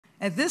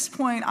At this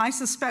point, I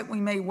suspect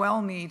we may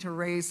well need to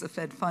raise the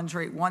Fed funds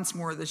rate once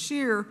more this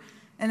year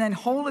and then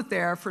hold it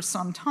there for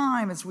some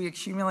time as we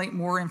accumulate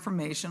more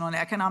information on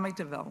economic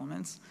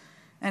developments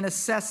and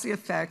assess the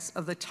effects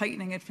of the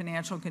tightening in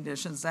financial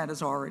conditions that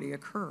has already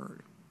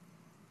occurred.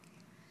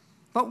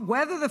 But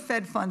whether the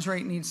Fed funds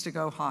rate needs to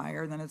go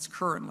higher than its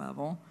current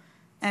level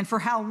and for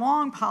how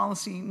long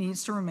policy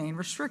needs to remain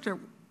restricted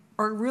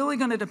are really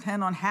going to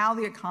depend on how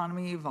the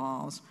economy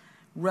evolves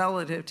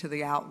relative to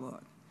the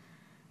outlook.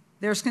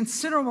 There's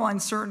considerable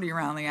uncertainty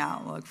around the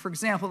outlook. For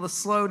example, the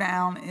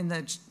slowdown in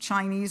the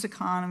Chinese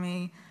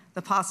economy,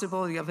 the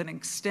possibility of an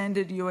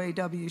extended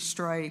UAW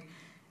strike,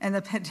 and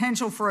the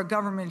potential for a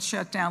government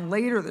shutdown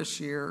later this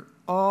year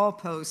all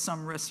pose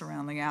some risks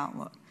around the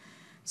outlook.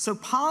 So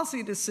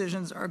policy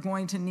decisions are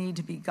going to need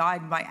to be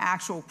guided by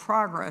actual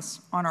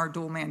progress on our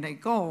dual mandate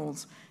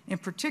goals, in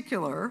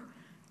particular,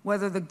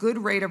 whether the good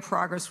rate of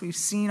progress we've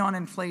seen on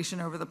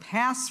inflation over the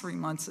past 3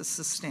 months is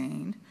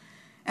sustained,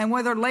 and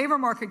whether labor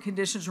market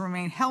conditions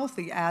remain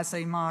healthy as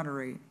they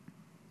moderate.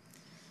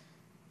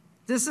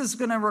 This is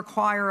going to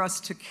require us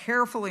to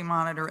carefully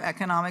monitor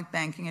economic,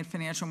 banking, and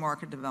financial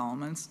market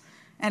developments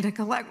and to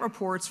collect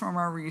reports from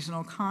our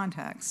regional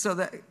contacts so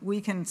that we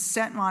can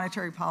set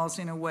monetary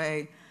policy in a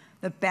way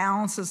that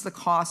balances the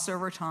costs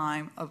over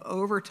time of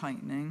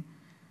over-tightening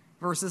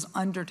versus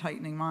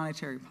under-tightening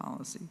monetary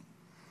policy.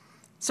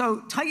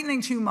 So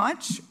tightening too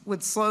much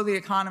would slow the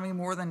economy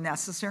more than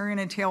necessary and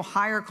entail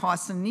higher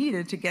costs than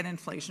needed to get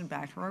inflation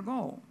back to our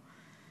goal.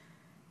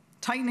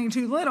 Tightening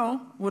too little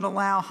would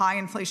allow high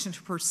inflation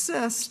to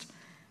persist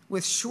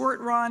with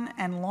short-run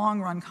and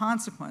long-run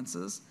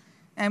consequences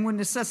and would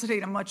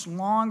necessitate a much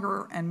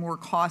longer and more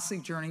costly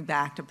journey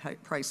back to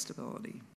price stability.